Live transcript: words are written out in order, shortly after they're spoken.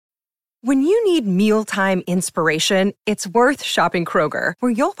When you need mealtime inspiration, it's worth shopping Kroger,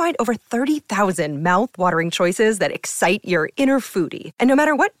 where you'll find over 30,000 mouth-watering choices that excite your inner foodie. And no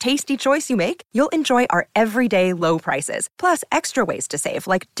matter what tasty choice you make, you'll enjoy our everyday low prices, plus extra ways to save,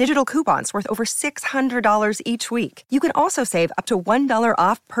 like digital coupons worth over $600 each week. You can also save up to $1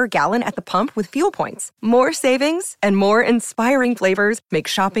 off per gallon at the pump with fuel points. More savings and more inspiring flavors make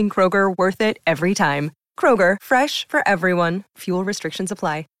shopping Kroger worth it every time. Kroger, fresh for everyone. Fuel restrictions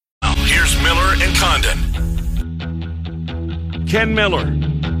apply. Here's Miller and Condon. Ken Miller.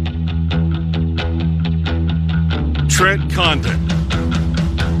 Trent Condon.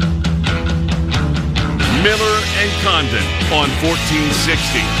 Miller and Condon on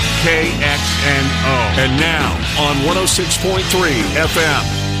 1460 KXNO. And now on 106.3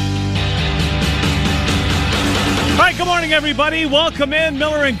 FM. All right, good morning, everybody. Welcome in.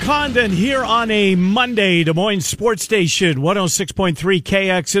 Miller and Condon here on a Monday. Des Moines Sports Station, 106.3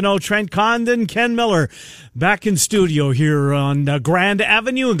 KXNO. Trent Condon, Ken Miller, back in studio here on Grand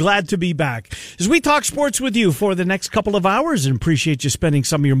Avenue, and glad to be back as we talk sports with you for the next couple of hours, and appreciate you spending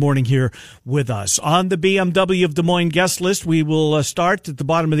some of your morning here with us. On the BMW of Des Moines guest list, we will start at the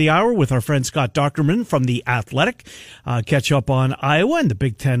bottom of the hour with our friend Scott Dochterman from The Athletic. Catch up on Iowa and the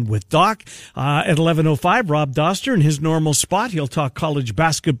Big Ten with Doc. At 11:05, Rob Doster in his normal spot. He'll talk college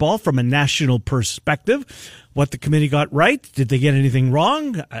basketball from a national perspective. What the committee got right, did they get anything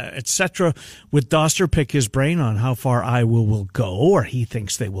wrong, etc. With Doster, pick his brain on how far Iowa will go, or he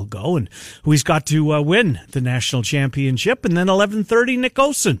thinks they will go, and who he's got to win the national championship. And then 11:30, Nick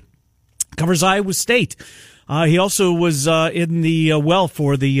Olson covers Iowa State. He also was in the well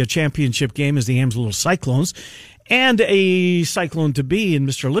for the championship game as the Ames Little Cyclones. And a Cyclone to be, and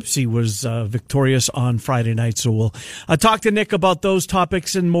Mr. Lipsy was victorious on Friday night. So we'll talk to Nick about those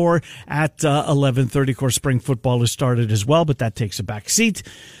topics and more at 11:30. Of course, spring football has started as well, but that takes a back seat.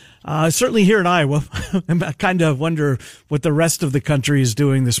 Certainly here in Iowa, I kind of wonder what the rest of the country is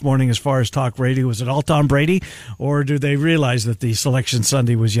doing this morning as far as talk radio. Was it all Tom Brady, or do they realize that the Selection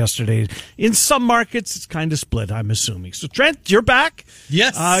Sunday was yesterday? In some markets, it's kind of split, I'm assuming. So, Trent, you're back.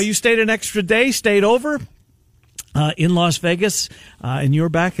 Yes. You stayed an extra day, stayed over. In Las Vegas, and you're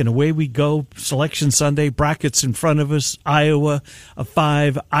back, and away we go. Selection Sunday, brackets in front of us. Iowa, a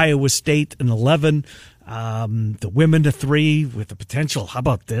 5, Iowa State, an 11. The women, a 3, with the potential, how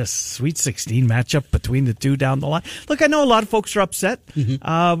about this, Sweet 16 matchup between the two down the line. Look, I know a lot of folks are upset.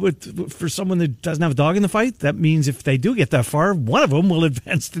 For someone that doesn't have a dog in the fight, that means if they do get that far, one of them will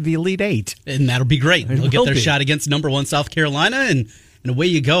advance to the Elite 8. And that'll be great. They'll get their shot against number 1 South Carolina, and away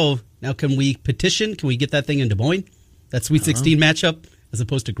you go. Now, can we petition? Can we get that thing in Des Moines? That Sweet 16 matchup as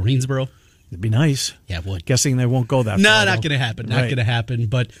opposed to Greensboro? It'd be nice. Yeah, it would. Guessing they won't go that far. No, not going to happen. Not going to happen.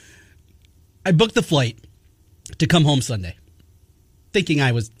 But I booked the flight to come home Sunday, thinking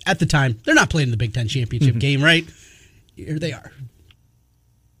I was, at the time, they're not playing the Big Ten championship game, right? Here they are.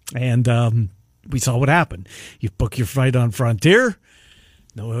 And we saw what happened. You book your flight on Frontier.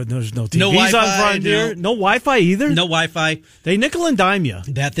 No, there's no TVs on Frontier. No Wi-Fi either. No Wi-Fi. They nickel and dime you.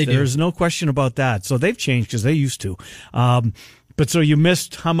 That they do. There's no question about that. So they've changed because they used to. But so you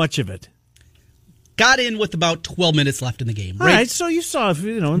missed how much of it? Got in with about 12 minutes left in the game. All right, so you saw,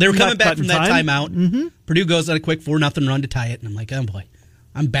 they were coming back from that timeout. Mm-hmm. Purdue goes on a quick 4-0 run to tie it, and I'm like, oh boy,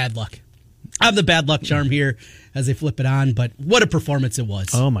 I'm bad luck. I'm the bad luck charm here as they flip it on. But what a performance it was!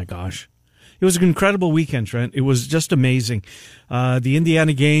 Oh my gosh. It was an incredible weekend, Trent. It was just amazing. The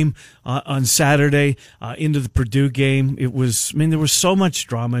Indiana game on Saturday into the Purdue game. It was, there was so much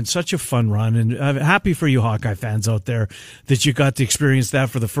drama and such a fun run. And I'm happy for you Hawkeye fans out there that you got to experience that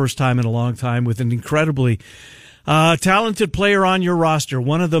for the first time in a long time with an incredibly talented player on your roster.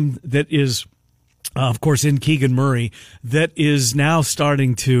 One of them that is, of course, in Keegan Murray, that is now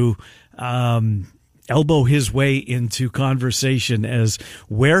starting to elbow his way into conversation as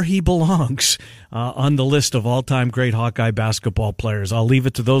where he belongs on the list of all-time great Hawkeye basketball players. I'll leave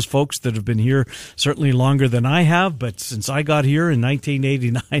it to those folks that have been here certainly longer than I have, but since I got here in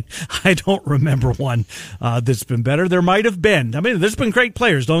 1989, I don't remember one that's been better. There might have been. There's been great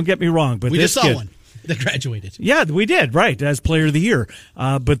players, don't get me wrong, but we this just saw kid, one that graduated. Yeah, we did, right, as Player of the Year.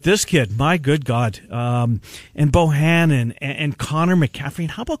 But this kid, my good God, and Bohannon and Connor McCaffrey. And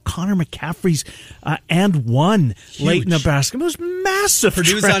how about Connor McCaffrey's and one late in the basket? It was massive.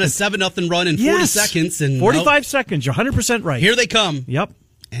 Purdue's on a 7-0 run in 40 seconds. And 45 seconds. You're 100% right. Here they come. Yep.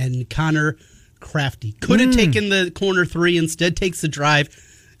 And Connor Crafty could have taken the corner 3, instead takes the drive.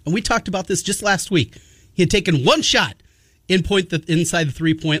 And we talked about this just last week. He had taken one shot inside the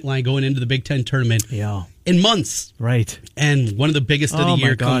 3-point line going into the Big Ten tournament in months. Right. And one of the biggest of the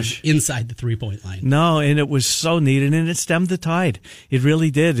year comes inside the 3-point line. No, and it was so needed, and it stemmed the tide. It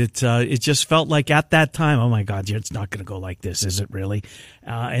really did. It just felt like at that time, oh my God, it's not going to go like this, is it really?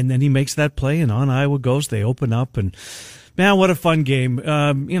 And then he makes that play, and on Iowa goes. They open up, and man, what a fun game.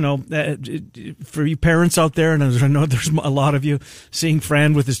 For you parents out there, and I know there's a lot of you, seeing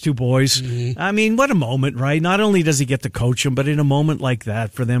Fran with his two boys. Mm-hmm. I mean, what a moment, right? Not only does he get to coach them, but in a moment like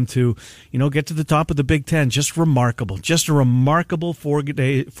that, for them to, get to the top of the Big Ten, just remarkable. Just a remarkable 4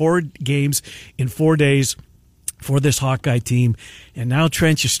 games in 4 days for this Hawkeye team. And now,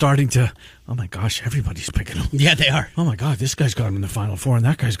 Trent, you're starting to, oh my gosh, everybody's picking them. Yeah, they are. Oh my God, this guy's got him in the Final Four, and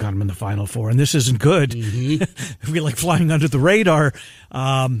that guy's got him in the Final Four, and this isn't good. Mm-hmm. We're like flying under the radar,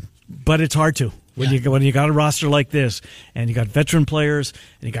 but it's hard to. When you got a roster like this, and you got veteran players,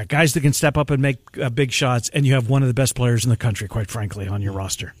 and you got guys that can step up and make big shots, and you have one of the best players in the country, quite frankly, on your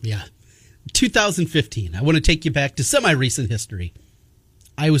roster. Yeah. 2015, I want to take you back to semi-recent history.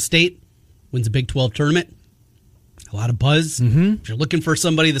 Iowa State wins a Big 12 tournament. A lot of buzz. Mm-hmm. If you're looking for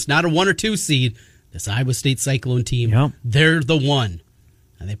somebody that's not a 1 or 2 seed, this Iowa State Cyclone team, they're the one.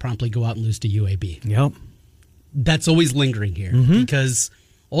 And they promptly go out and lose to UAB. Yep. That's always lingering here because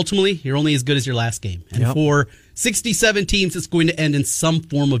ultimately you're only as good as your last game. And for 67 teams, it's going to end in some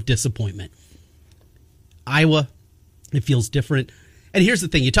form of disappointment. Iowa, it feels different. And here's the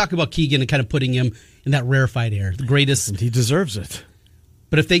thing. You talk about Keegan and kind of putting him in that rarefied air, the greatest. And he deserves it.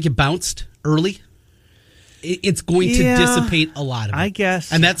 But if they get bounced early, it's going to dissipate a lot of it. I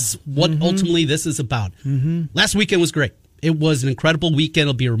guess. And that's what ultimately this is about. Mm-hmm. Last weekend was great. It was an incredible weekend.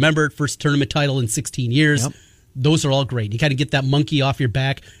 It'll be remembered. First tournament title in 16 years. Yep. Those are all great. You kind of get that monkey off your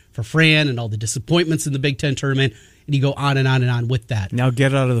back for Fran and all the disappointments in the Big Ten tournament, and you go on and on and on with that. Now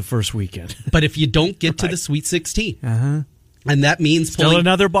get out of the first weekend. But if you don't get to the Sweet 16, and that means still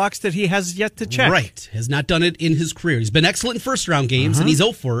another box that he has yet to check. Right. Has not done it in his career. He's been excellent in first-round games, and he's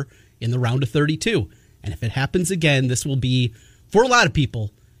 0-4 in the round of 32. And if it happens again, this will be, for a lot of people,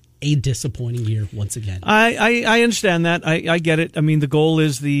 a disappointing year once again. I understand that. I get it. I mean, the goal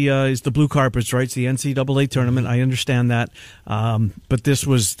is the blue carpets, right? It's the NCAA tournament. I understand that. But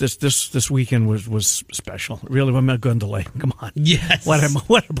this weekend was special. Really, I'm not going to delay. Come on. Yes.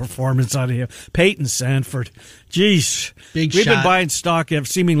 What a performance out of him. Peyton Sanford. Jeez. We've been buying stock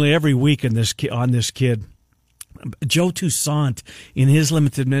seemingly every week on this kid. Joe Toussaint in his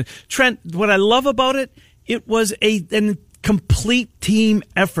limited minute. Trent, what I love about it, it was a complete team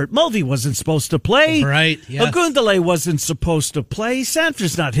effort. Mulvey wasn't supposed to play. Right, yes. Ogundele wasn't supposed to play.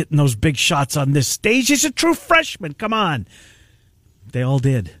 Sanford's not hitting those big shots on this stage. He's a true freshman. Come on. They all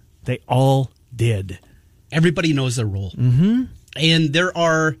did. Everybody knows their role. Mm-hmm. And there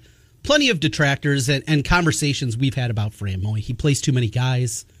are plenty of detractors and conversations we've had about Fran. He plays too many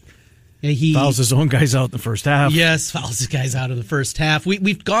guys. He fouls his own guys out in the first half. Yes, fouls his guys out in the first half.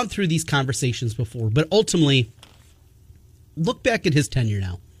 We've gone through these conversations before, but ultimately, look back at his tenure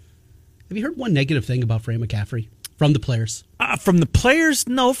now. Have you heard one negative thing about Fran McCaffery from the players? From the players?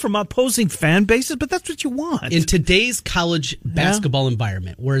 No, from opposing fan bases, but that's what you want. In today's college basketball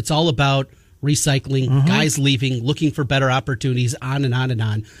environment, where it's all about recycling, guys leaving, looking for better opportunities, on and on and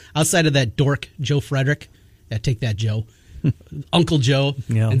on. Outside of that dork, Joe Frederick, take that, Joe. Uncle Joe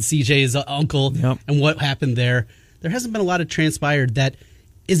and CJ's uncle and what happened there hasn't been a lot of transpired that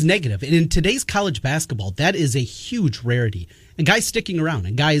is negative. And in today's college basketball, that is a huge rarity. And guys sticking around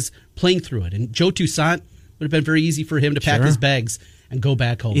and guys playing through it. And Joe Toussaint would have been very easy for him to pack his bags and go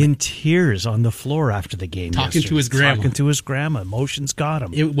back home. In tears on the floor after the game. Talking to his grandma. Emotions got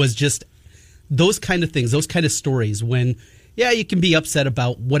him. It was just those kind of things, those kind of stories when, you can be upset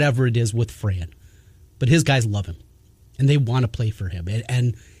about whatever it is with Fran. But his guys love him. And they want to play for him.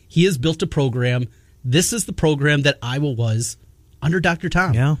 And he has built a program. This is the program that Iowa was under Dr.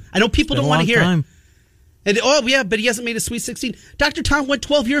 Tom. Yeah. I know people don't want to hear it. And, but he hasn't made a Sweet 16. Dr. Tom went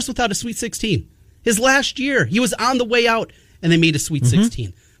 12 years without a Sweet 16. His last year, he was on the way out, and they made a Sweet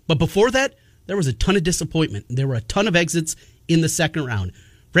 16. But before that, there was a ton of disappointment. There were a ton of exits in the second round.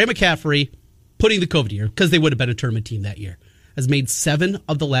 Fran McCaffery, putting the COVID year, because they would have been a tournament team that year, has made 7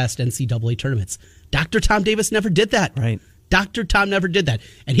 of the last NCAA tournaments. Dr. Tom Davis never did that. Right. Dr. Tom never did that.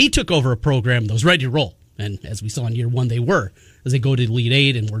 And he took over a program that was ready to roll. And as we saw in year 1, they were. As they go to the Elite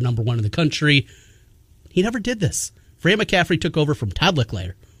 8 and were number 1 in the country. He never did this. Fran McCaffery took over from Todd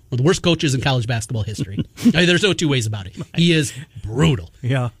Licklater, one of the worst coaches in college basketball history. There's no two ways about it. He is brutal.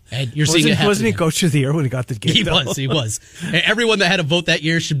 Yeah. And you're seeing it happen. Wasn't he coach of the year when he got the game? He was. Everyone that had a vote that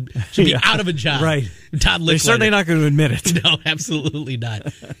year should be out of a job. Right. Todd Licklater. They're certainly not going to admit it. No, absolutely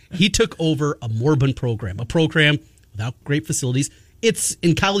not. He took over a moribund program, a program without great facilities. It's,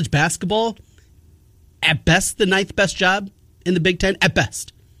 in college basketball, at best, the 9th best job in the Big Ten, at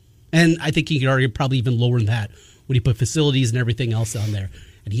best. And I think you could argue probably even lower than that when you put facilities and everything else on there.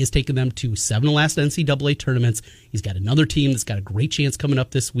 And he has taken them to 7 of the last NCAA tournaments. He's got another team that's got a great chance coming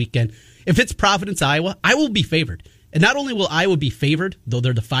up this weekend. If it's Providence, Iowa, I will be favored. And not only will Iowa be favored, though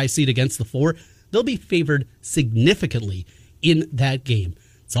they're the 5 seed against the 4, they'll be favored significantly in that game.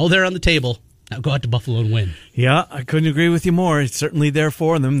 It's all there on the table. Now go out to Buffalo and win. Yeah, I couldn't agree with you more. It's certainly there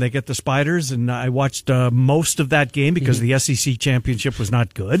for them. They get the Spiders, and I watched most of that game because the SEC championship was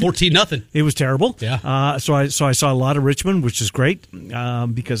not good. 14-0. It was terrible. Yeah. So I saw a lot of Richmond, which is great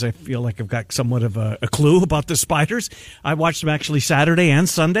because I feel like I've got somewhat of a clue about the Spiders. I watched them actually Saturday and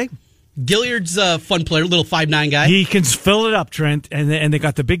Sunday. Gilliard's a fun player, little 5'9" guy. He can fill it up, Trent, and they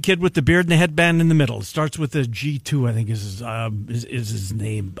got the big kid with the beard and the headband in the middle. It starts with a G2, I think is his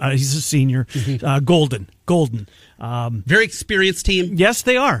name. He's a senior. Golden. Very experienced team. Yes,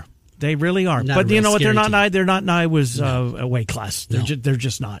 they are. They really are. Not but you know what? They're not. team. They're not Iowa's weight class. They're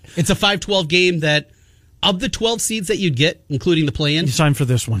just not. It's a 5-12 game that, of the 12 seeds that you'd get, including the play-in, You sign for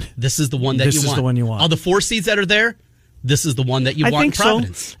this one. this is the one that you want. This is the one you want. Of the 4 seeds that are there, this is the one that you want in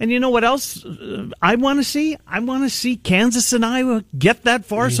Providence. So. And you know what else I want to see? I want to see Kansas and Iowa get that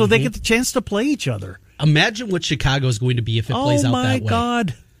far so they get the chance to play each other. Imagine what Chicago is going to be if it plays out that way. Oh, my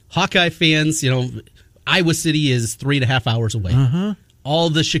God. Hawkeye fans, Iowa City is 3.5 hours away. All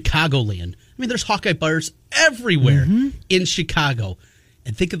the Chicagoland. I mean, there's Hawkeye bars everywhere in Chicago.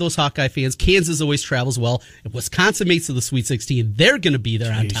 And think of those Hawkeye fans. Kansas always travels well. If Wisconsin makes it to the Sweet 16, they're going to be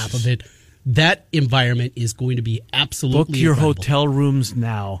there on top of it. That environment is going to be absolutely Book your incredible. hotel rooms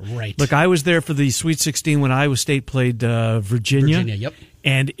now. Right. Look, I was there for the Sweet 16 when Iowa State played Virginia. Yep.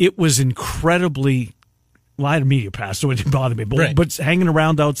 And it was incredibly... Well, I had a media pass, so it didn't bother me. But, Right. but hanging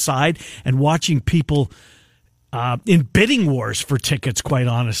around outside and watching people in bidding wars for tickets, quite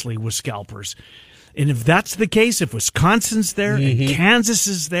honestly, with scalpers. And if that's the case, if Wisconsin's there and Kansas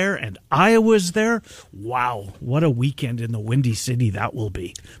is there and Iowa's there, wow, what a weekend in the Windy City that will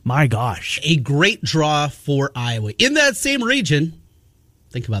be. My gosh. A great draw for Iowa. In that same region,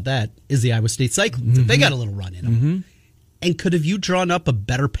 think about that, is the Iowa State Cyclones. They got a little run in them. And could have you drawn up a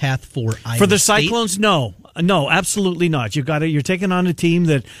better path for Iowa For the State? Cyclones, no. No, absolutely not. You're taking on a team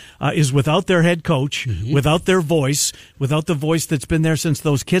that is without their head coach, without their voice, without the voice that's been there since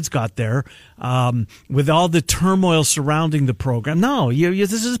those kids got there, with all the turmoil surrounding the program. No,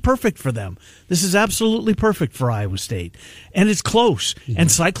 this is perfect for them. This is absolutely perfect for Iowa State. And it's close.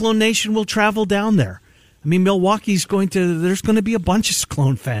 And Cyclone Nation will travel down there. I mean, there's going to be a bunch of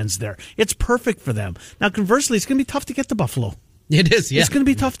Cyclone fans there. It's perfect for them. Now, conversely, it's going to be tough to get to Buffalo. It is, yeah. It's going to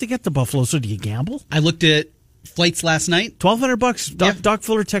be tough to get to Buffalo. So do you gamble? I looked at flights last night. $1,200. Doc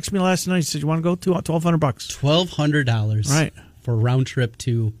Fuller texted me last night. He said, "You want to go to $1,200? $1,200 Right. for a round trip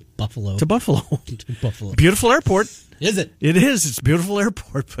to Buffalo. To Buffalo. To Buffalo. Beautiful airport. Is it? It is. It's a beautiful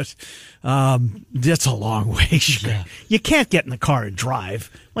airport, but that's a long way. Yeah. You can't get in the car and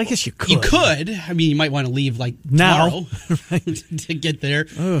drive. Well, I guess you could. You could. I mean, you might want to leave Now. tomorrow to get there.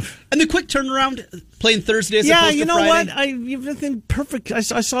 And the quick turnaround, playing Thursday as opposed to Friday. Yeah, you know what? You've been perfect. I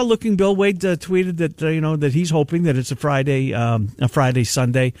saw Looking Bill Wade tweeted that that he's hoping that it's a Friday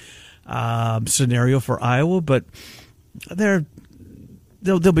Sunday scenario for Iowa, but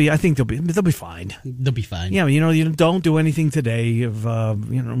they'll be fine. They'll be fine. Yeah, you don't do anything today of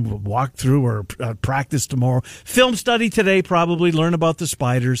walk through or practice tomorrow. Film study today, probably learn about the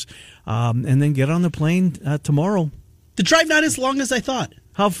Spiders, and then get on the plane tomorrow. The drive not as long as I thought.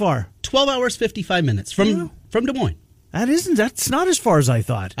 How far? 12 hours 55 minutes from Des Moines. That's not as far as I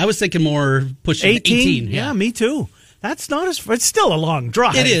thought. I was thinking more pushing 18. Yeah, me too. That's not as far. It's still a long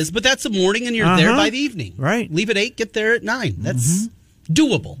drive. It is, but that's the morning and you're there by the evening. Right. Leave at 8, get there at 9. That's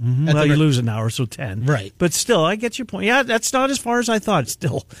doable. Well, you lose an hour, so 10. Right. But still, I get your point. Yeah, that's not as far as I thought.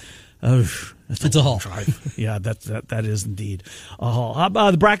 Still, it's a haul. Drive. Yeah, that is indeed a haul. How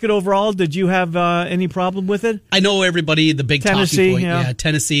about the bracket overall? Did you have any problem with it? I know everybody, the big Tennessee, talking point. yeah. Yeah,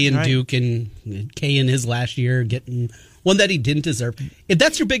 Tennessee and Right. Duke and Kay in his last year getting one that he didn't deserve. If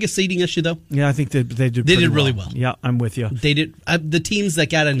that's your biggest seeding issue, though, Yeah, I think they did. They did really well. Yeah, I'm with you. they did. The teams that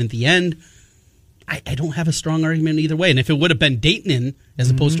got in at the end, I don't have a strong argument either way. And if it would have been Dayton in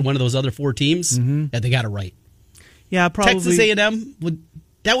as opposed to one of those other 4 teams, yeah, they got it right. Yeah, probably. Texas A&M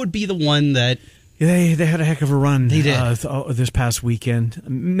would be the one that They had a heck of a run. They did. This past weekend.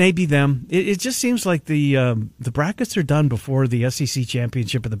 Maybe them. It just seems like the brackets are done before the SEC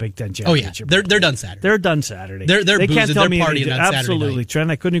championship and the Big Ten championship. Oh yeah, they're done Saturday. They're done Saturday. They're they boozing, can't tell they're me partying anything. on Saturday Absolutely, night. Trent.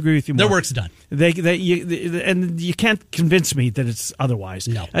 I couldn't agree with you more. Their work's done. And you can't convince me that it's otherwise.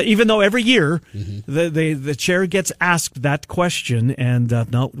 No. Even though every year the chair gets asked that question, and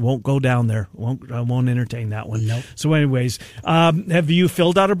no, won't go down there. I won't entertain that one. Nope. So, anyways, have you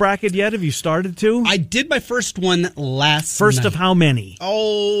filled out a bracket yet? Have you started to? I did my first one last First night. of how many?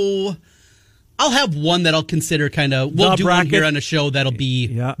 Oh, I'll have one that I'll consider kind of. We'll do one here on a show that'll be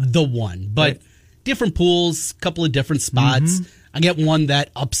the one, but different pools, couple of different spots. I get one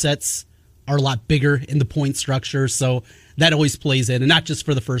that upsets are a lot bigger in the point structure, so that always plays in, and not just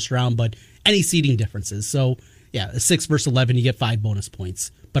for the first round, but any seeding differences. So, a 6 versus 11, you get 5 bonus points,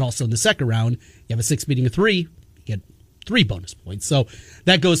 but also in the second round, you have a 6 beating a 3, you get 3 bonus points. So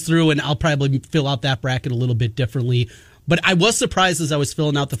that goes through, and I'll probably fill out that bracket a little bit differently. But I was surprised as I was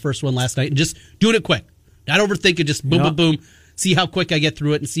filling out the first one last night and just doing it quick. Not overthinking, just boom, boom, boom. See how quick I get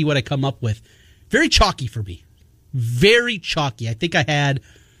through it and see what I come up with. Very chalky for me. Very chalky. I think I had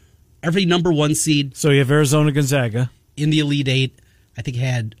every number 1 seed. So you have Arizona, Gonzaga. In the Elite 8, I think I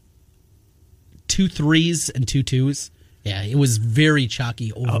had 2 3s and 2 2s. Yeah, it was very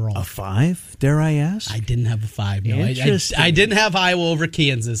chalky overall. A 5, dare I ask? I didn't have a 5. No, Interesting. I didn't have Iowa over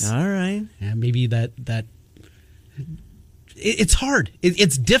Kansas. All right. Yeah, maybe that. It's hard.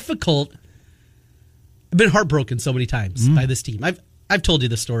 It's difficult. I've been heartbroken so many times by this team. I've told you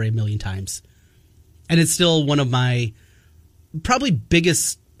the story a million times, and it's still one of my probably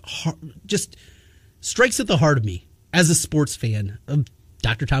biggest just strikes at the heart of me as a sports fan of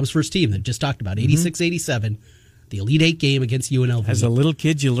Dr. Tom's first team that just talked about 86-87. The Elite 8 game against UNLV. As a little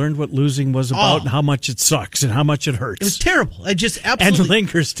kid, you learned what losing was about and how much it sucks and how much it hurts. It was terrible. It just absolutely... And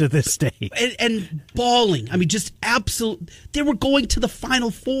lingers to this day. And bawling. I mean, just absolute... They were going to the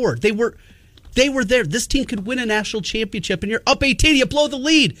Final Four. They were there. This team could win a national championship, and you're up 18, you blow the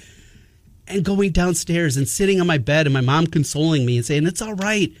lead. And going downstairs and sitting on my bed and my mom consoling me and saying, it's all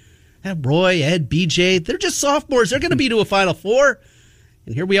right. Roy, Ed, BJ, they're just sophomores. They're going to be to a Final Four.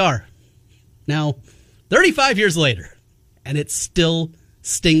 And here we are. Now... 35 years later, and it still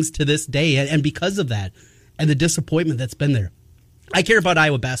stings to this day. And because of that, and the disappointment that's been there, I care about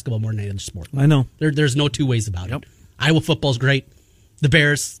Iowa basketball more than any other sport. I know. There's no two ways about it. Iowa football's great. The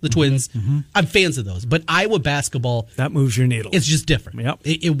Bears, the Twins, I'm fans of those. But Iowa basketball... That moves your needle. It's just different. Yep.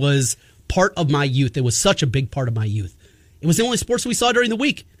 It was part of my youth. It was such a big part of my youth. It was the only sports we saw during the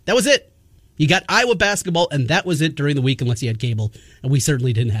week. That was it. You got Iowa basketball, and that was it during the week, unless you had cable. And we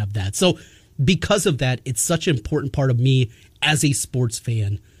certainly didn't have that. So... because of that, it's such an important part of me as a sports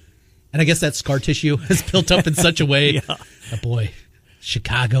fan. And I guess that scar tissue has built up in such a way. Boy,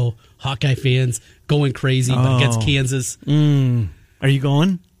 Chicago, Hawkeye fans going crazy against Kansas. Are you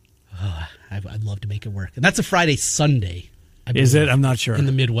going? I'd love to make it work. And that's a Friday, Sunday. Is it? I'm not sure. In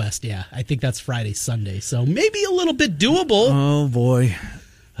the Midwest, yeah. I think that's Friday, Sunday. So maybe a little bit doable. Oh, boy.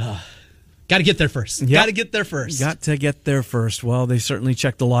 Got to get there first. Yep. Got to get there first. Got to get there first. Well, they certainly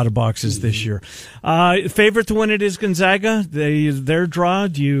checked a lot of boxes this year. Favorite to win it is Gonzaga. Their draw.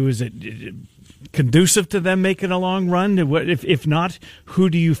 Is it conducive to them making a long run? If not, who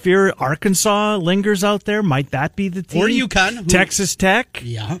do you fear? Arkansas lingers out there. Might that be the team? Or UConn. Texas Tech.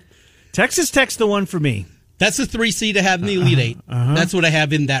 Yeah. Texas Tech's the one for me. That's the 3 seed to have in the Elite 8. That's what I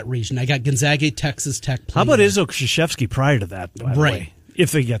have in that region. I got Gonzaga, Texas Tech. How about Izzo Krzyzewski prior to that? By the way?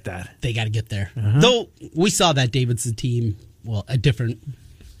 If they get that. They got to get there. Though we saw that Davidson team, well, a different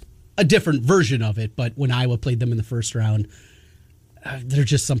version of it, but when Iowa played them in the first round, there's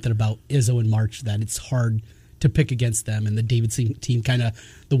just something about Izzo and March that it's hard to pick against them, and the Davidson team, kind of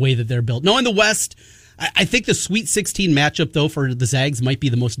the way that they're built. No, in the West, I think the Sweet 16 matchup, though, for the Zags might be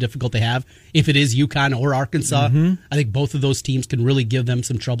the most difficult they have. If it is UConn or Arkansas, I think both of those teams can really give them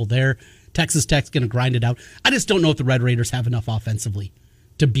some trouble there. Texas Tech's going to grind it out. I just don't know if the Red Raiders have enough offensively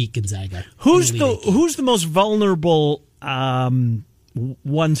to beat Gonzaga. Who's the most vulnerable 1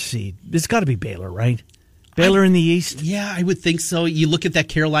 seed? It's got to be Baylor, right? Baylor in the East? Yeah, I would think so. You look at that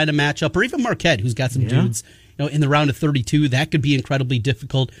Carolina matchup, or even Marquette, who's got some dudes in the round of 32. That could be incredibly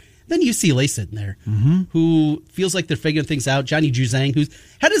difficult. Then UCLA sitting there, who feels like they're figuring things out. Johnny Juzang, who's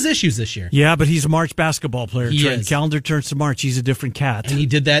had his issues this year. Yeah, but he's a March basketball player. He is. Calendar turns to March. He's a different cat. And he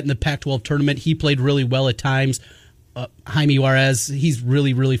did that in the Pac-12 tournament. He played really well at times. Jaime Juarez, he's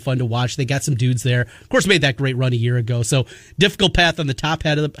really, really fun to watch. They got some dudes there. Of course, made that great run a year ago. So difficult path on the top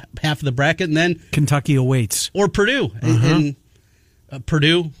half of the bracket. And then Kentucky awaits. Or Purdue. And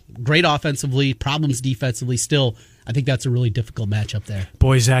Purdue, great offensively, problems defensively still. I think that's a really difficult matchup there.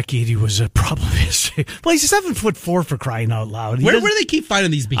 Boy, Zach Edey was a problem yesterday. Well, he's 7'4" for crying out loud. Where do they keep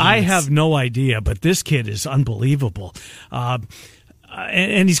finding these behemoths? I have no idea, but this kid is unbelievable.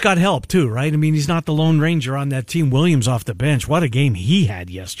 And he's got help, too, right? I mean, he's not the Lone Ranger on that team. Williams off the bench. What a game he had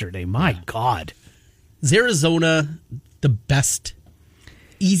yesterday. My God. Is Arizona the best,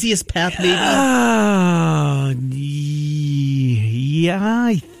 easiest path, maybe?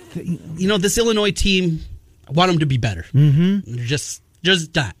 Yeah, this Illinois team, I want them to be better. Mm-hmm. They're just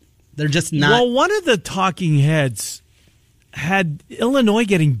not. They're just not. Well, one of the talking heads had Illinois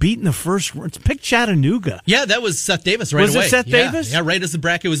getting beat in the first round. Pick Chattanooga. Yeah, that was Seth Davis right away. Was it Seth Davis? Yeah, right as the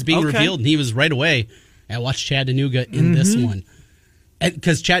bracket was being revealed, and he was right away. I watched Chattanooga in this one.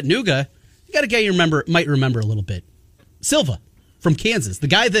 Because Chattanooga, you got a guy you might remember a little bit. Silva from Kansas, the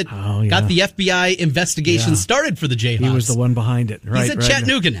guy that got the FBI investigation started for the Jayhawks. He was the one behind it. Right, he's at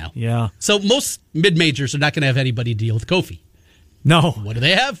Chattanooga now. Yeah. So most mid-majors are not going to have anybody deal with Kofi. No. What do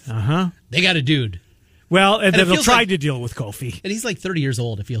they have? They got a dude. Well, and they'll try to deal with Kofi. And he's like 30 years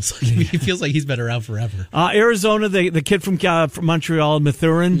old, it feels like. He feels like he's been around forever. Arizona, the kid from Montreal,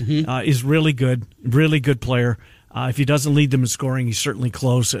 Mathurin, is really good player. If he doesn't lead them in scoring, he's certainly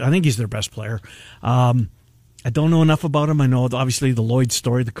close. I think he's their best player. I don't know enough about him. I know, obviously, the Lloyd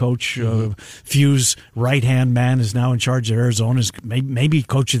Story, the coach, Few's right-hand man, is now in charge of Arizona, is maybe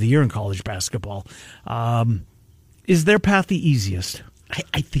coach of the year in college basketball. Is their path the easiest?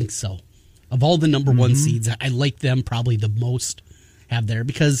 I think so. Of all the number one seeds, I like them probably the most have there,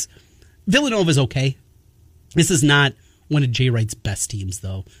 because Villanova's okay. This is not one of Jay Wright's best teams,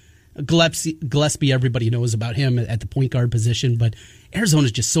 though. Gillespie, everybody knows about him at the point guard position, but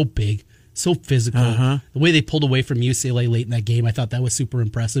Arizona's just so big, so physical. The way they pulled away from UCLA late in that game, I thought that was super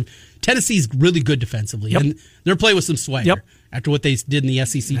impressive. Tennessee's really good defensively, and they're playing with some swagger after what they did in the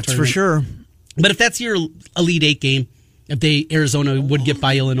SEC tournament. That's for sure. But if that's your Elite Eight game, if Arizona would get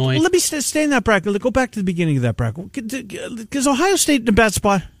by Illinois. Well, let me stay in that bracket. Let's go back to the beginning of that bracket. Is Ohio State in a bad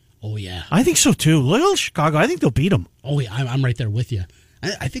spot? Oh, yeah. I think so, too. Loyola Chicago, I think they'll beat them. Oh, yeah, I'm right there with you.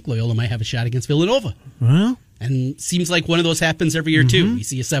 I think Loyola might have a shot against Villanova. Well. And seems like one of those happens every year, too. You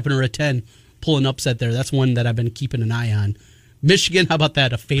see a 7 or a 10 pull an upset there. That's one that I've been keeping an eye on. Michigan, how about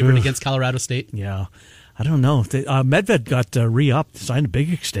that? A favorite against Colorado State? Yeah. I don't know. Medved got re-upped, signed a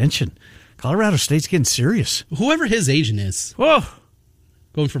big extension. Colorado State's getting serious. Whoever his agent is. Whoa.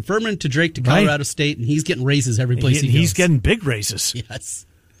 Going from Furman to Drake to Colorado State, and he's getting raises every place he goes. He's getting big raises. Yes.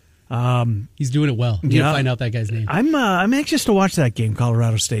 He's doing it well. You gotta find out that guy's name. I'm anxious to watch that game,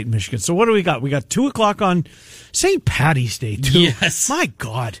 Colorado State and Michigan. So what do we got? We got 2:00 on St. Patty's Day, too. Yes. My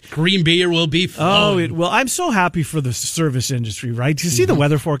God. Green beer will be flowing. Well, I'm so happy for the service industry, right? You see the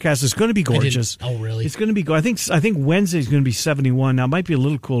weather forecast is going to be gorgeous. Oh, really? It's going to be I think Wednesday's going to be 71. Now, it might be a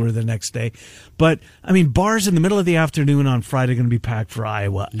little cooler the next day. But, I mean, bars in the middle of the afternoon on Friday are going to be packed for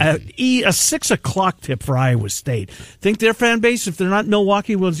Iowa. A 6 o'clock tip for Iowa State. Think their fan base, if they're not in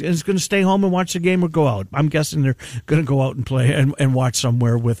Milwaukee, is going to stay home and watch the game or go out. I'm guessing they're going to go out and play and watch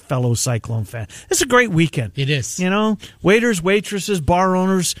somewhere with fellow Cyclone fans. It's a great weekend. It is. You know, waiters, waitresses, bar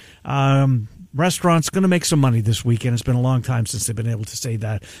owners, restaurants going to make some money this weekend. It's been a long time since they've been able to say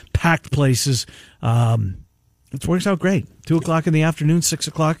that. Packed places. It works out great. 2:00 in the afternoon, 6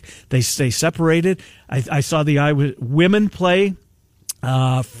 o'clock. They stay separated. I saw the Iowa women play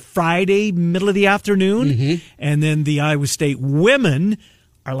Friday, middle of the afternoon, and then the Iowa State women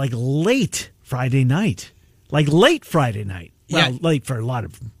are like late Friday night. Well, late for a lot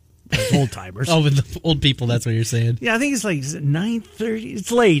of old timers. With the old people, that's what you're saying. Yeah, I think it's like 9:30.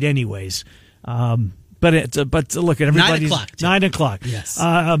 It's late, anyways. But look at everybody's 9 o'clock. Yes.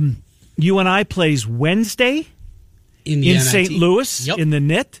 UNI plays Wednesday in St. Louis in the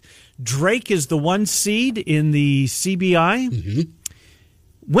NIT. Drake is the 1 seed in the CBI.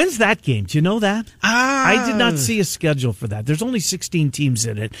 When's that game? Do you know that? I did not see a schedule for that. There's only 16 teams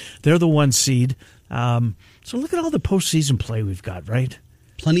in it. They're the 1 seed. So look at all the postseason play we've got, right?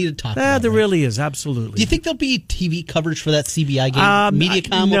 Plenty to talk about. There really is, absolutely. Do you think there'll be TV coverage for that CBI game?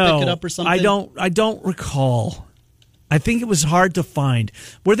 Mediacom will pick it up or something? I don't recall. I think it was hard to find.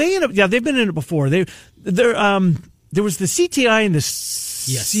 Were they in it? Yeah, they've been in it before. There was the CTI and the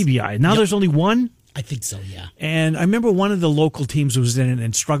CBI. Now there's only one? I think so, yeah. And I remember one of the local teams was in it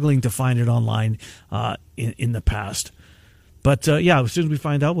and struggling to find it online in the past. But as soon as we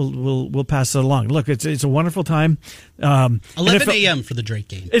find out, we'll pass it along. Look, it's a wonderful time. 11 a.m. for the Drake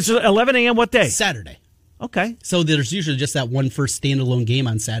game. It's 11 a.m. What day? Saturday. Okay. So there's usually just that one first standalone game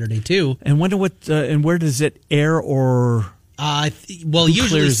on Saturday too. And where does it air or?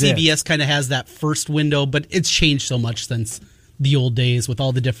 Usually CBS kind of has that first window, but it's changed so much since the old days with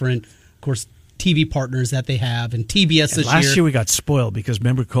all the different, of course, TV partners that they have, and TBS this last year we got spoiled because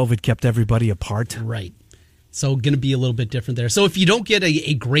remember COVID kept everybody apart. Right. So going to be a little bit different there. So if you don't get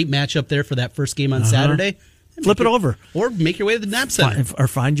a great matchup there for that first game on Saturday, flip it over, or make your way to the Knapp Center, or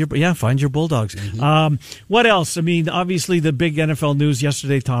find your Bulldogs. What else? I mean, obviously the big NFL news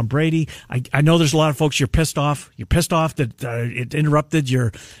yesterday: Tom Brady. I know there's a lot of folks. You're pissed off. You're pissed off that it interrupted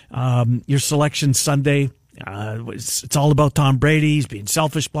your selection Sunday. It's all about Tom Brady. He's being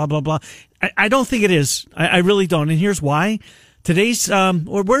selfish. Blah blah blah. I don't think it is. I really don't. And here's why. Today's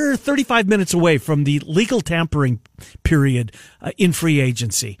we're 35 minutes away from the legal tampering period in free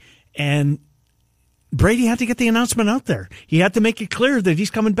agency, and Brady had to get the announcement out there. He had to make it clear that he's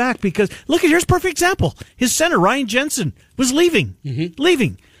coming back because look, here's a perfect example. His center, Ryan Jensen, was leaving.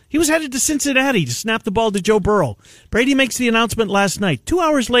 He was headed to Cincinnati to snap the ball to Joe Burrow. Brady makes the announcement last night. 2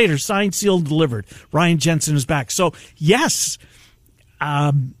 hours later, signed, sealed, delivered. Ryan Jensen is back. So yes,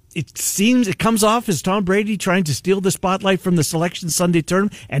 it comes off as Tom Brady trying to steal the spotlight from the Selection Sunday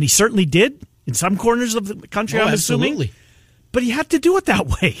tournament, and he certainly did in some corners of the country, I'm assuming. Absolutely. But he had to do it that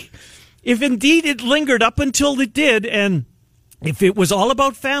way. If indeed it lingered up until it did, and if it was all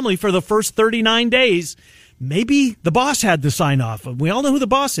about family for the first 39 days, maybe the boss had to sign off. We all know who the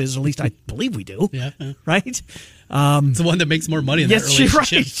boss is, at least I believe we do. Yeah. Right? It's the one that makes more money in that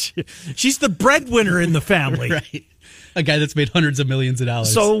relationship. Right. She's the breadwinner in the family. Right. A guy that's made hundreds of millions of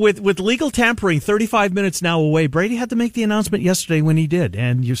dollars. So with legal tampering 35 minutes now away, Brady had to make the announcement yesterday when he did.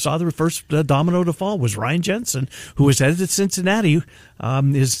 And you saw the first domino to fall was Ryan Jensen, who was headed to Cincinnati,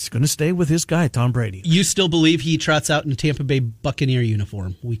 is going to stay with his guy, Tom Brady. You still believe he trots out in a Tampa Bay Buccaneer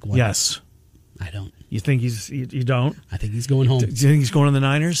uniform week 1? Yes. I don't. You think you don't? I think he's going home. Do you think he's going to the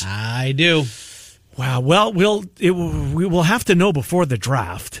Niners? I do. Wow. Well, we will have to know before the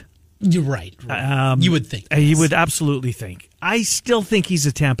draft. You're right. You would think. You would absolutely think. I still think he's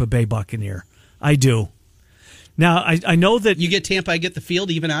a Tampa Bay Buccaneer. I do. Now, I know that... You get Tampa, I get the field,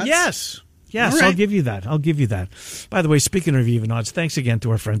 even odds? Yes, right. I'll give you that. By the way, speaking of even odds, thanks again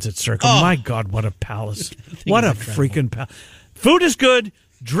to our friends at Circle. My God, what a palace. What a freaking palace. Food is good.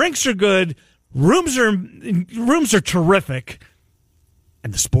 Drinks are good. Rooms are terrific.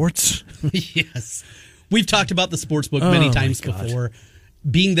 And the sports? Yes. We've talked about the sports book many times before.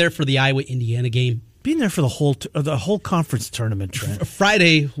 Being there for the Iowa-Indiana game. Being there for the whole conference tournament, Trent.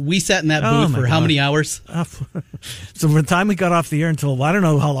 Friday, we sat in that booth for how many hours? So from the time we got off the air until, I don't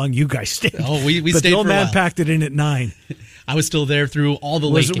know how long you guys stayed. Oh, we but stayed the old for a man while. packed it in at 9. I was still there through all the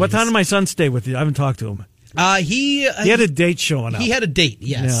late games. What time did my son stay with you? I haven't talked to him. He had a date showing up. He had a date,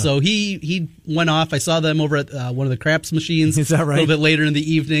 yes. Yeah. So he went off. I saw them over at one of the craps machines. Is that right? A little bit later in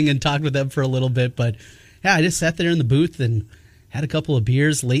the evening and talked with them for a little bit. But yeah, I just sat there in the booth and had a couple of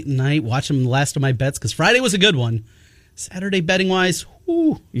beers late in the night, watching the last of my bets because Friday was a good one. Saturday betting wise,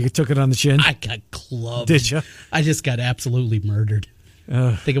 whoo. You took it on the chin? I got clubbed. Did you? I just got absolutely murdered.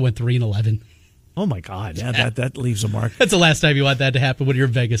 I think it went 3-11. Oh my God! Yeah, that leaves a mark. That's the last time you want that to happen when you're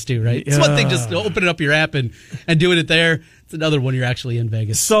in Vegas too, right? It's one thing just to open up your app and doing it there. It's another when you're actually in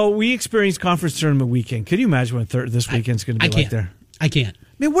Vegas. So we experienced conference tournament weekend. Could you imagine what this weekend's going to be like there? I can't.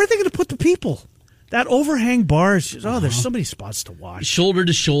 I mean, where are they going to put the people? That overhang bar is just, there's so many spots to watch. Shoulder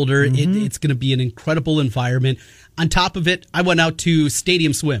to shoulder. It's going to be an incredible environment. On top of it, I went out to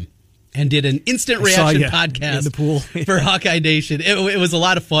Stadium Swim and did an instant reaction podcast in the pool for Hawkeye Nation. It was a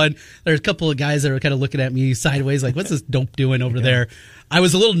lot of fun. There's a couple of guys that were kind of looking at me sideways like, what's this dope doing over there? I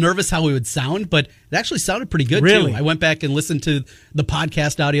was a little nervous how it would sound, but it actually sounded pretty good, too. I went back and listened to the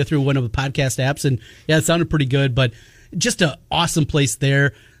podcast audio through one of the podcast apps, and yeah, it sounded pretty good, but just an awesome place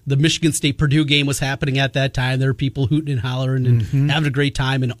there. The Michigan State-Purdue game was happening at that time. There were people hooting and hollering and having a great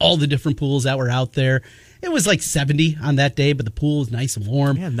time, and all the different pools that were out there. It was like 70 on that day, but the pool was nice and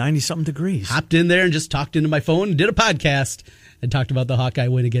warm. Yeah, 90-something degrees. Hopped in there and just talked into my phone and did a podcast and talked about the Hawkeye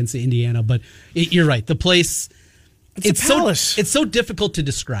win against Indiana. But you're right. The place, it's a palace. It's so difficult to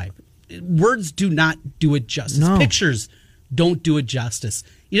describe. Words do not do it justice. No. Pictures don't do it justice.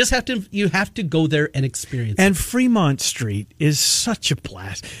 You have to go there and experience it. And Fremont Street is such a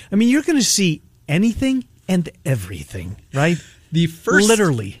blast. I mean, you're going to see anything and everything, right? The first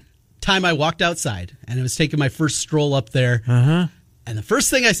literally time I walked outside and I was taking my first stroll up there, and the first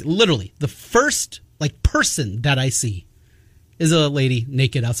thing I see, literally the first person that I see is a lady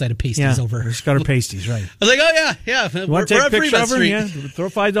naked outside of pasties over. She's got her pasties, right. I was like, oh, yeah. Want to take a picture of her? Yeah. Throw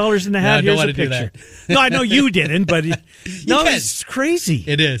 $5 in the hat. No, I don't Here's want a to do picture. that. No, I know you didn't, but it's crazy.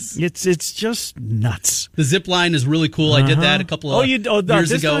 It is. It's just nuts. The zip line is really cool. I did that a couple of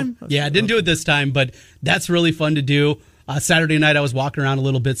years ago. Time? Yeah, I didn't do it this time, but that's really fun to do. Saturday night, I was walking around a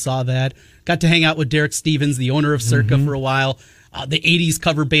little bit, saw that. Got to hang out with Derek Stevens, the owner of Circa, for a while. The 80s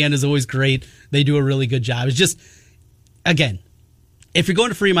cover band is always great. They do a really good job. It's just, again, if you're going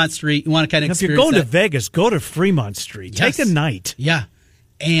to Fremont Street, you want to kind of experience if you're going that. to Vegas, go to Fremont Street. Yes. Take a night. Yeah.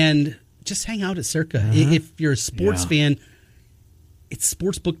 And just hang out at Circa. If you're a sports fan, it's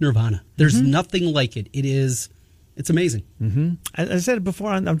sportsbook nirvana. There's nothing like it. It's amazing. I said it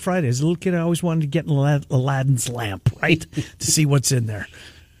before on Friday. As a little kid, I always wanted to get in Aladdin's lamp, right, to see what's in there.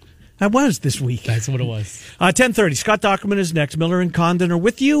 I was this week. That's what it was. 10:30. Scott Dockerman is next. Miller and Condon are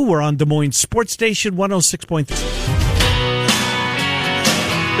with you. We're on Des Moines Sports Station 106.3.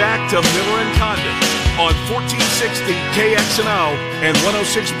 Back to Miller and Condon on 1460 KXNO and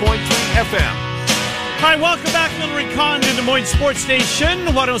 106.3 FM. Hi, welcome back, Miller and Condon, Des Moines Sports Station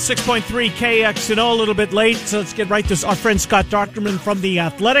 106.3 KXNO. A little bit late, so let's get right to our friend Scott Dockerman from The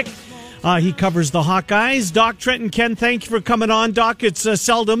Athletic. He covers the Hawkeyes. Doc, Trent, and Ken, thank you for coming on. Doc, it's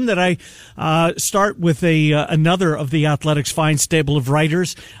seldom that I start with another of the Athletics' fine stable of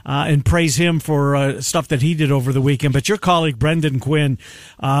writers and praise him for stuff that he did over the weekend. But your colleague, Brendan Quinn,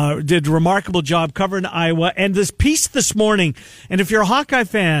 did a remarkable job covering Iowa. And this piece this morning, and if you're a Hawkeye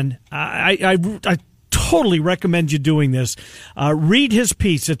fan, I totally recommend you doing this. Read his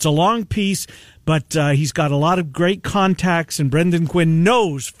piece. It's a long piece, but he's got a lot of great contacts, and Brendan Quinn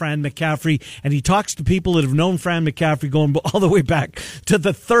knows Fran McCaffrey, and he talks to people that have known Fran McCaffrey going all the way back to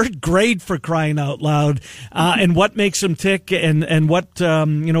the third grade, for crying out loud, and what makes him tick, and what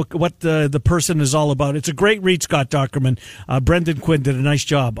the person is all about. It's a great read, Scott Dockerman. Brendan Quinn did a nice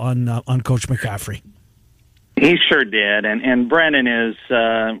job on Coach McCaffrey. He sure did, and Brendan is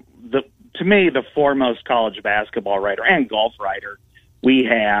to me, the foremost college basketball writer and golf writer we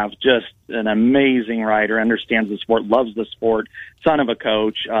have. Just an amazing writer, understands the sport, loves the sport, son of a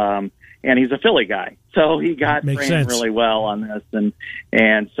coach, and he's a Philly guy. So he got trained really well on this.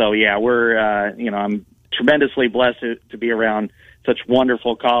 And so, yeah, we're, I'm tremendously blessed to be around such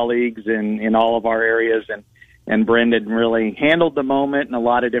wonderful colleagues in all of our areas. And Brendan really handled the moment in a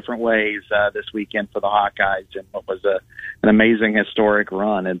lot of different ways this weekend for the Hawkeyes, and what was an amazing historic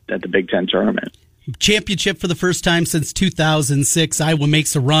run at the Big Ten tournament. Championship for the first time since 2006. Iowa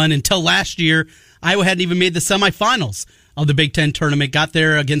makes a run. Until last year, Iowa hadn't even made the semifinals of the Big Ten tournament. Got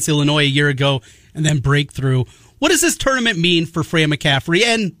there against Illinois a year ago, and then breakthrough. What does this tournament mean for Fran McCaffrey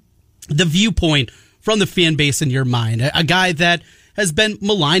and the viewpoint from the fan base in your mind? A guy that has been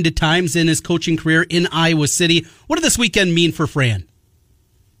maligned at times in his coaching career in Iowa City. What did this weekend mean for Fran?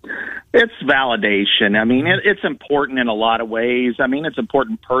 It's validation. I mean, it's important in a lot of ways. I mean, it's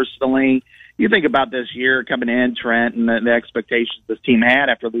important personally. You think about this year coming in, Trent, and the expectations this team had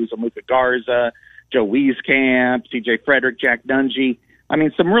after losing Luka Garza, Joe Wieskamp, C.J. Frederick, Jack Dungy. I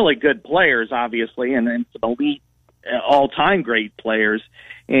mean, some really good players, obviously, and some elite, all-time great players.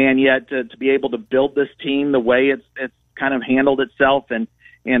 And yet to be able to build this team the way it's kind of handled itself, and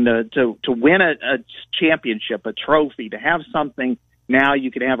to win a championship, a trophy, to have something now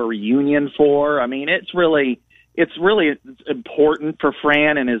you can have a reunion for. I mean, it's really important for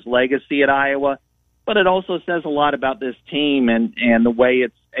Fran and his legacy at Iowa, but it also says a lot about this team and the way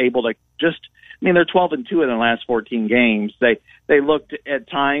it's able to just, I mean, they're 12-2 in their last 14 games. They looked at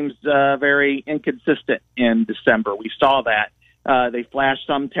times very inconsistent in December. We saw that. They flashed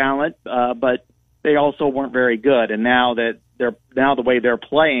some talent, but they also weren't very good. And now the way they're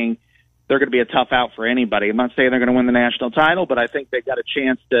playing, they're going to be a tough out for anybody. I'm not saying they're going to win the national title, but I think they've got a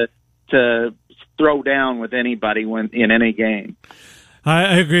chance to throw down with anybody in any game.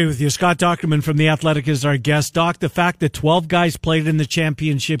 I agree with you. Scott Dockerman from The Athletic is our guest. Doc, the fact that 12 guys played in the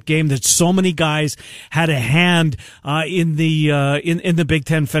championship game, that so many guys had a hand in the Big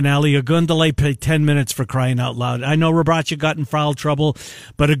Ten finale. Ogundele played 10 minutes, for crying out loud. I know Rabracha got in foul trouble,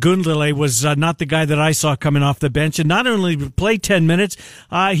 but Ogundele was not the guy that I saw coming off the bench. And not only played 10 minutes,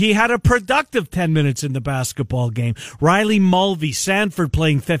 he had a productive 10 minutes in the basketball game. Riley Mulvey, Sanford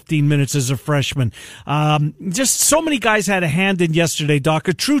playing 15 minutes as a freshman. Just so many guys had a hand in yesterday. Doc,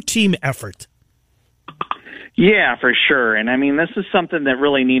 a true team effort. Yeah, for sure. And I mean, this is something that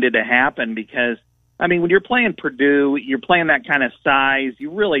really needed to happen because, I mean, when you're playing Purdue, you're playing that kind of size,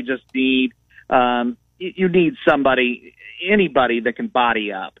 you really just need, you need anybody that can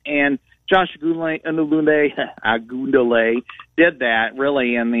body up. And Josh Ogundele did that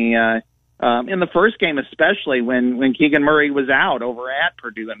really in the first game, especially when Keegan Murray was out over at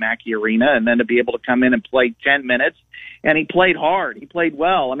Purdue at Mackey Arena, and then to be able to come in and play 10 minutes. And he played hard. He played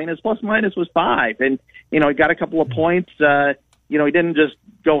well. I mean, his plus-minus was 5. And, he got a couple of points. He didn't just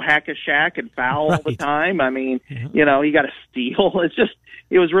go hack-a-shack and foul all the time. I mean, he got a steal.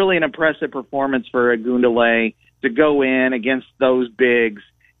 It was really an impressive performance for Ogundele to go in against those bigs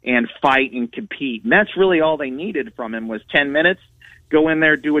and fight and compete. And that's really all they needed from him was 10 minutes, go in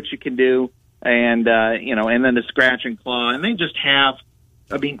there, do what you can do, and and then the scratch and claw. And they just have,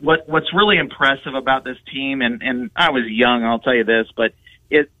 I mean, what's really impressive about this team, and I was young, I'll tell you this, but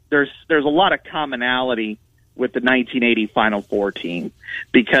there's a lot of commonality with the 1980 Final Four team,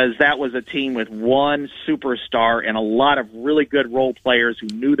 because that was a team with one superstar and a lot of really good role players who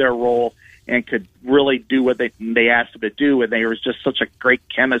knew their role and could really do what they asked them to do. And there was just such a great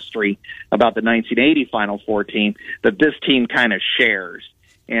chemistry about the 1980 Final Four team that this team kind of shares.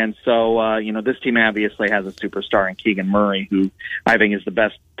 And so, this team obviously has a superstar in Keegan Murray, who I think is the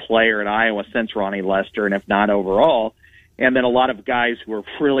best player at Iowa since Ronnie Lester, and if not overall. And then a lot of guys who are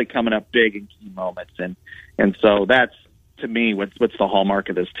really coming up big in key moments. And so that's, to me, what's the hallmark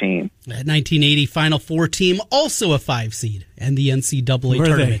of this team. That 1980 Final Four team, also a 5 seed, and the NCAA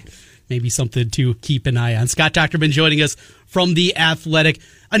tournament. Maybe something to keep an eye on. Scott Docterman joining us from The Athletic.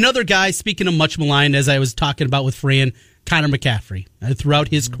 Another guy, speaking of much maligned, as I was talking about with Fran, Connor McCaffrey. Throughout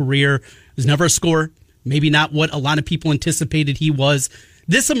his career, was never a scorer, maybe not what a lot of people anticipated he was.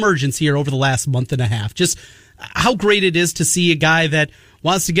 This emergence here over the last month and a half, just how great it is to see a guy that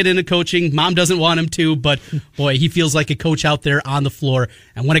wants to get into coaching. Mom doesn't want him to, but boy, he feels like a coach out there on the floor.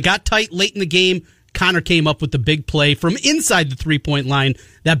 And when it got tight late in the game, Connor came up with the big play from inside the 3-point line,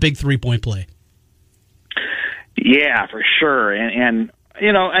 that big 3-point play. Yeah, for sure. And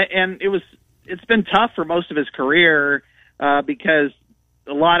it's been tough for most of his career because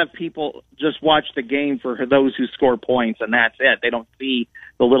a lot of people just watch the game for those who score points, and that's it. They don't see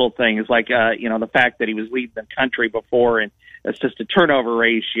the little things like, the fact that he was leading the country before in assisted turnover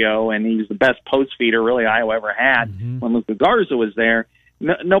ratio, and he's the best post feeder really Iowa ever had when Luka Garza was there.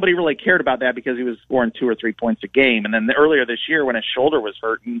 Nobody really cared about that because he was scoring 2 or 3 points a game. And then earlier this year when his shoulder was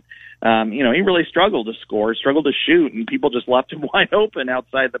hurting, he really struggled to score, struggled to shoot, and people just left him wide open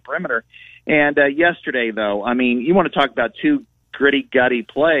outside the perimeter. And yesterday, though, I mean, you want to talk about two gritty, gutty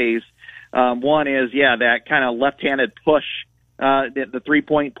plays. One is, that kind of left-handed push, the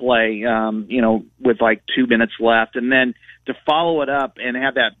 3-point play, with like 2 minutes left. And then to follow it up and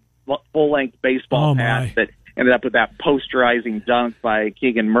have that full-length baseball pass that ended up with that posterizing dunk by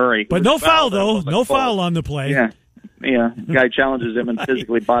Keegan Murray. But no foul, though. No foul on the play. Yeah. Guy challenges him and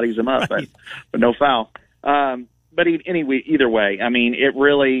physically bodies him up, but no foul. But anyway, either way, I mean, it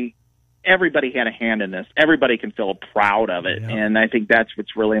really, everybody had a hand in this. Everybody can feel proud of it. Yeah. And I think that's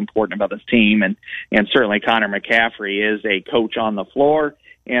what's really important about this team. And certainly Connor McCaffrey is a coach on the floor.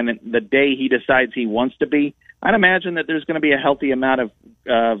 And the day he decides he wants to be, I'd imagine that there's going to be a healthy amount of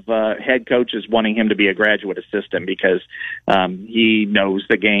head coaches wanting him to be a graduate assistant because he knows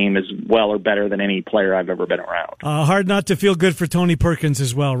the game as well or better than any player I've ever been around. Hard not to feel good for Tony Perkins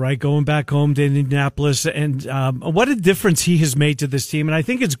as well, right? Going back home to Indianapolis, and what a difference he has made to this team. And I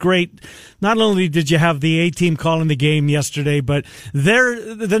think it's great. Not only did you have the A-team calling the game yesterday, but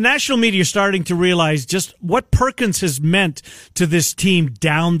the national media is starting to realize just what Perkins has meant to this team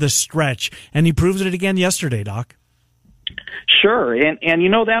down the stretch. And he proved it again yesterday, Doc. Sure, and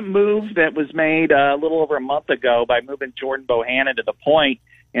that move that was made a little over a month ago by moving Jordan Bohannon to the point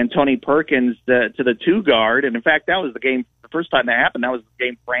and Tony Perkins to the 2 guard, and in fact that was the first time that happened. That was the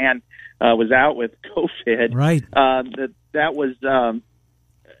game Fran was out with COVID. Right. That was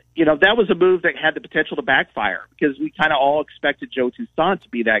that was a move that had the potential to backfire because we kind of all expected Joe Toussaint to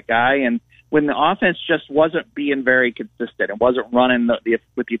be that guy, and when the offense just wasn't being very consistent, it wasn't running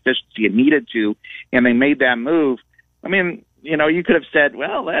with the efficiency it needed to, and they made that move. I mean, you could have said,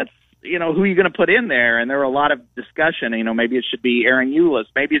 well, that's, who are you going to put in there? And there were a lot of discussion, maybe it should be Aaron Eulis.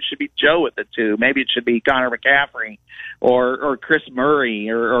 Maybe it should be Joe at the 2. Maybe it should be Connor McCaffrey or Chris Murray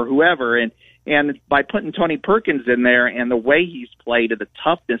or whoever. And by putting Tony Perkins in there and the way he's played and the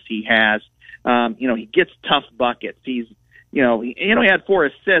toughness he has, he gets tough buckets. He's, he had 4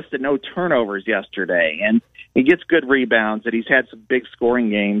 assists and no turnovers yesterday. And he gets good rebounds, and he's had some big scoring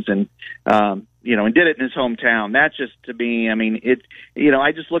games, and did it in his hometown. That's just, to me, I mean,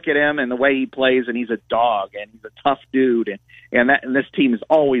 I just look at him and the way he plays, and he's a dog, and he's a tough dude, and this team has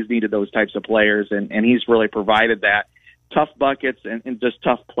always needed those types of players, and he's really provided that. Tough buckets and just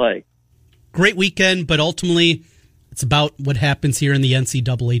tough play. Great weekend, but ultimately, it's about what happens here in the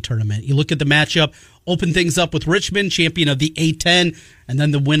NCAA tournament. You look at the matchup, open things up with Richmond, champion of the A-10, and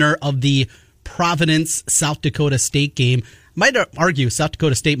then the winner of the Providence, South Dakota State game. Might argue South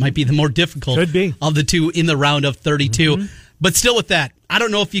Dakota State might be the more difficult of the two in the round of 32. Mm-hmm. But still with that, I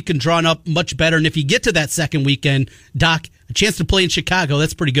don't know if you can draw it up much better. And if you get to that second weekend, Doc, a chance to play in Chicago,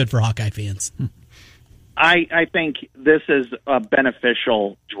 that's pretty good for Hawkeye fans. I think this is a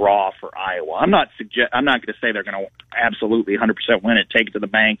beneficial draw for Iowa. I'm not going to say they're going to absolutely 100% win it, take it to the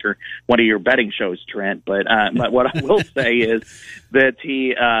bank, or one of your betting shows, Trent. But what I will say is that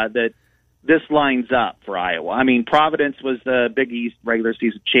that this lines up for Iowa. I mean, Providence was the Big East regular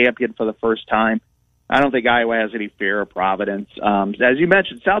season champion for the first time. I don't think Iowa has any fear of Providence. As you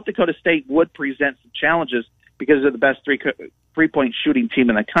mentioned, South Dakota State would present some challenges because they're the best three-point shooting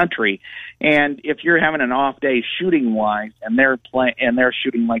team in the country. And if you're having an off day shooting-wise and they're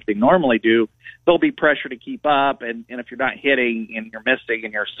shooting like they normally do, there'll be pressure to keep up. And if you're not hitting and you're missing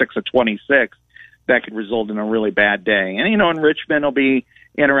and you're 6 of 26, that could result in a really bad day. And, in Richmond will be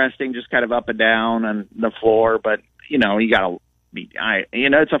interesting, just kind of up and down on the floor. But, you got to be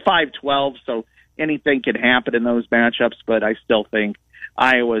it's a 5-12, so anything can happen in those matchups. But I still think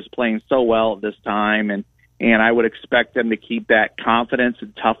Iowa is playing so well at this time, and I would expect them to keep that confidence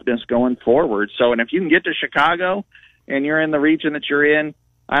and toughness going forward. So, and if you can get to Chicago and you're in the region that you're in,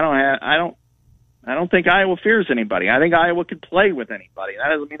 I don't think Iowa fears anybody. I think Iowa could play with anybody. That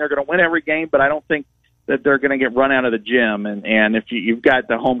doesn't mean they're going to win every game, but I don't think that they're going to get run out of the gym. And if you've got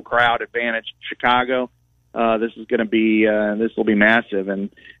the home crowd advantage in Chicago, this will be massive. And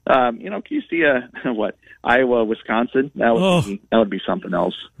can you see Iowa, Wisconsin? That would be something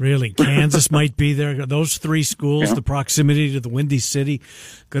else. Really, Kansas might be there. Those three schools, the proximity to the Windy City,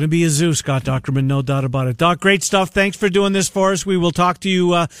 going to be a zoo. Scott Dockerman, no doubt about it. Doc, great stuff. Thanks for doing this for us. We will talk to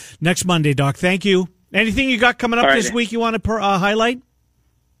you next Monday, Doc. Thank you. Anything you got coming up this week you want to highlight?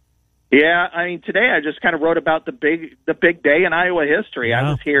 Yeah, I mean, today I just kind of wrote about the big day in Iowa history. Yeah,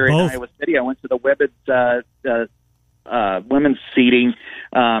 I was here in Iowa City. I went to the women's seating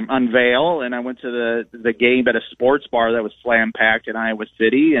unveil, and I went to the game at a sports bar that was slam packed in Iowa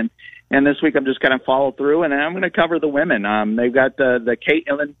City. And this week I'm just kind of follow through, and I'm going to cover the women. They've got the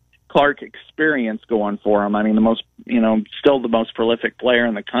Caitlin Clark experience going for them. I mean, still the most prolific player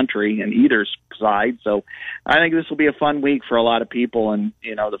in the country in either side. So I think this will be a fun week for a lot of people, and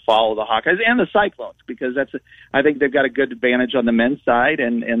to follow the Hawkeyes and the Cyclones, because I think they've got a good advantage on the men's side,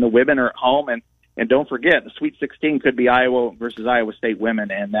 and the women are at home. And don't forget, the Sweet 16 could be Iowa versus Iowa State women,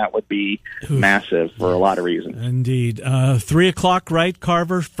 and that would be massive for a lot of reasons. Indeed. 3:00, right,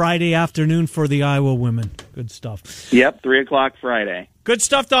 Carver? Friday afternoon for the Iowa women. Good stuff. Yep, 3:00 Friday. Good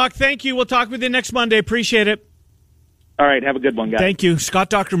stuff, Doc. Thank you. We'll talk with you next Monday. Appreciate it. All right, have a good one, guys. Thank you. Scott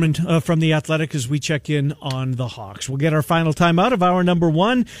Dockerman from The Athletic as we check in on the Hawks. We'll get our final time out of hour number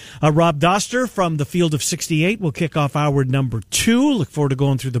 1. Rob Doster from the Field of 68 will kick off hour number 2. Look forward to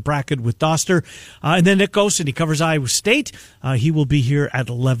going through the bracket with Doster. And then Nick Gosen, he covers Iowa State. He will be here at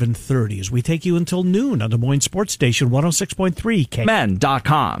 11:30 as we take you until noon on Des Moines Sports Station 106.3 K.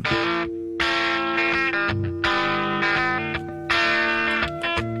 Men.com.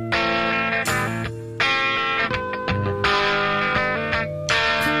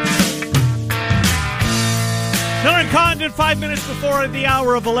 Condon, 5 minutes before the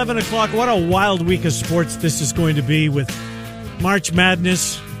hour of 11 o'clock. What a wild week of sports this is going to be, with March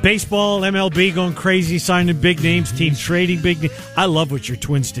Madness, baseball, MLB going crazy, signing big names, teams trading big names. I love what your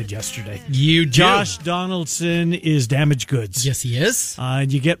Twins did yesterday. You do. Josh Donaldson is damaged goods. Yes, he is.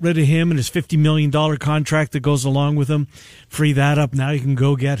 And you get rid of him and his $50 million contract that goes along with him. Free that up. Now you can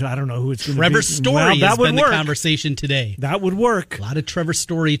go get, I don't know who it's going to be. Trevor Story has been the conversation today. That would work. A lot of Trevor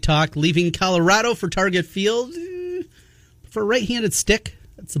Story talk. Leaving Colorado for Target Field. For a right-handed stick,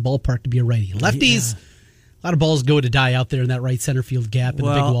 that's the ballpark to be a righty. Lefties, a lot of balls go to die out there in that right center field gap and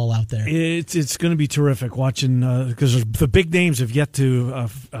the big wall out there. It's going to be terrific watching, because the big names have yet to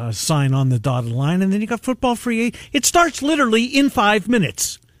sign on the dotted line, and then you got football free. It starts literally in 5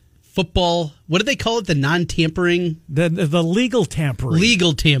 minutes. Football, what do they call it? The non-tampering? The legal tampering.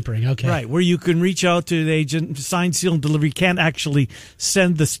 Legal tampering, okay. Right, where you can reach out to the agent, sign, seal, and deliver. You can't actually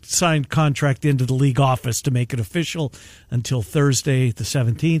send the signed contract into the league office to make it official until Thursday, the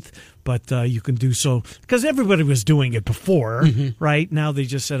 17th. But you can do so, because everybody was doing it before, right? Now they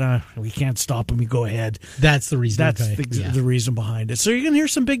just said, we can't stop them, you go ahead. That's the reason. That's the reason behind it. So you're going to hear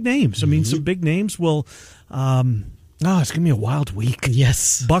some big names. I mean, some big names will... it's going to be a wild week.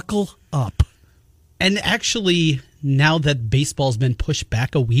 Yes. Buckle up. And actually, now that baseball's been pushed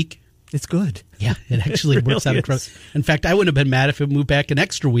back a week, it's good. Yeah, it actually works out incredible. In fact, I wouldn't have been mad if it moved back an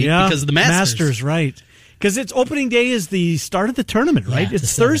extra week because of the Masters. Masters, right. Because it's opening day is the start of the tournament, right? Yeah,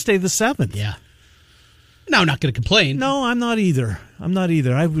 it's Thursday the 7th. Yeah. No, I'm not going to complain. No, I'm not either.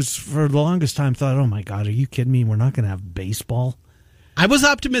 I was, for the longest time, thought, oh my God, are you kidding me? We're not going to have baseball. I was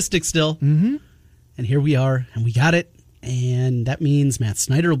optimistic still. Mm-hmm. And here we are, and we got it. And that means Matt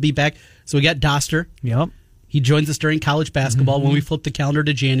Snyder will be back. So we got Doster. Yep. He joins us during college basketball when we flip the calendar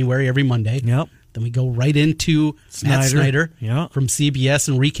to January every Monday. Yep. Then we go right into Matt Snyder from CBS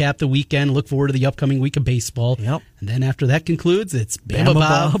and recap the weekend. Look forward to the upcoming week of baseball. Yep. And then after that concludes, it's Bama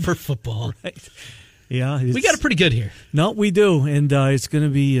Bob for football. Right. Yeah, we got it pretty good here. No, we do, and it's gonna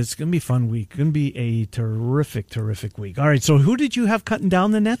be a fun week. Going to be a terrific week. All right, so who did you have cutting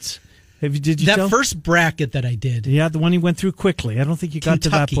down the nets? Did you that first bracket that I did? Yeah, the one you went through quickly. I don't think you got to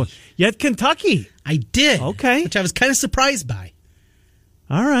that point. You had Kentucky. I did. Okay, which I was kind of surprised by.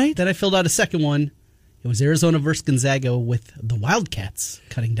 All right. Then I filled out a second one. It was Arizona versus Gonzaga with the Wildcats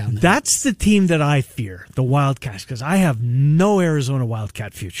cutting down the That's the team that I fear, the Wildcats, because I have no Arizona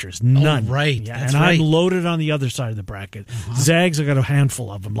Wildcat futures. None. Oh, right. Yeah, That's and right. I'm loaded on the other side of the bracket. Zags, I got a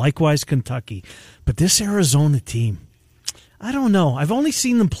handful of them. Likewise, Kentucky. But this Arizona team, I don't know. I've only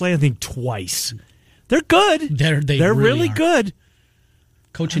seen them play, I think, twice. They're good. They're really good.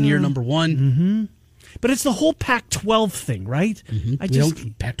 Coaching year number one. Mm-hmm. But it's the whole Pac-12 thing, right?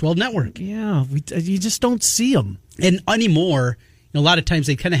 Mm-hmm. Pac-12 network. Yeah, you just don't see them. And anymore, a lot of times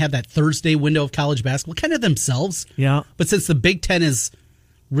they kind of have that Thursday window of college basketball, kind of themselves. Yeah. But since the Big Ten is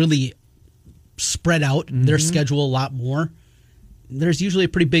really spread out their schedule a lot more, there's usually a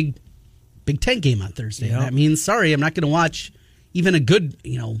pretty big Big Ten game on Thursday. Yeah. And that means, sorry, I'm not going to watch even a good,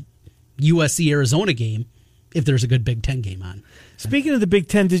 USC-Arizona game if there's a good Big Ten game on. Speaking of the Big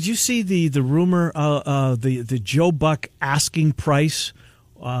Ten, did you see the rumor, the Joe Buck asking price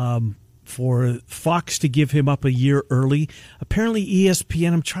for Fox to give him up a year early? Apparently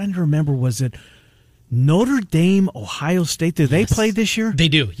ESPN, I'm trying to remember, was it Notre Dame, Ohio State? Did they play this year? They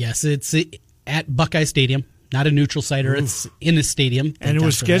do, yes. It's at Buckeye Stadium, not a neutral site, or it's in a stadium. And it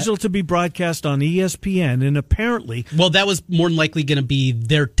was scheduled to be broadcast on ESPN, and apparently... Well, that was more than likely going to be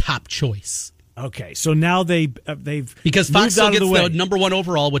their top choice. Okay, so now they've because Fox still gets the number one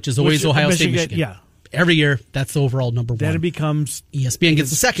overall, which is always Ohio State, Michigan. Yeah, every year that's the overall number one. Then it becomes ESPN gets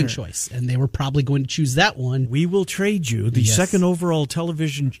the second choice, and they were probably going to choose that one. We will trade you the second overall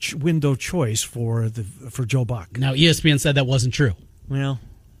television window choice for Joe Buck. Now ESPN said that wasn't true. Well,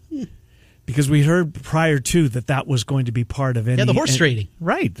 because we heard prior to that was going to be part of any the horse trading,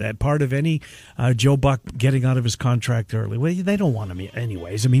 right? That part of any Joe Buck getting out of his contract early. Well, they don't want him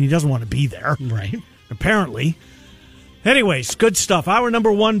anyways. I mean, he doesn't want to be there, right? Apparently. Anyways, good stuff. Hour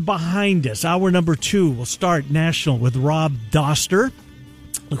number one behind us. Hour number two will start national with Rob Doster.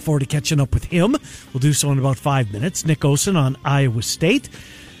 Look forward to catching up with him. We'll do so in about 5 minutes. Nick Osen on Iowa State.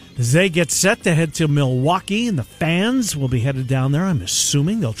 As they get set to head to Milwaukee, and the fans will be headed down there, I'm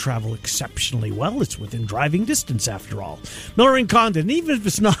assuming they'll travel exceptionally well. It's within driving distance, after all. Miller and Condon, even if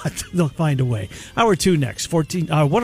it's not, they'll find a way. Hour two next.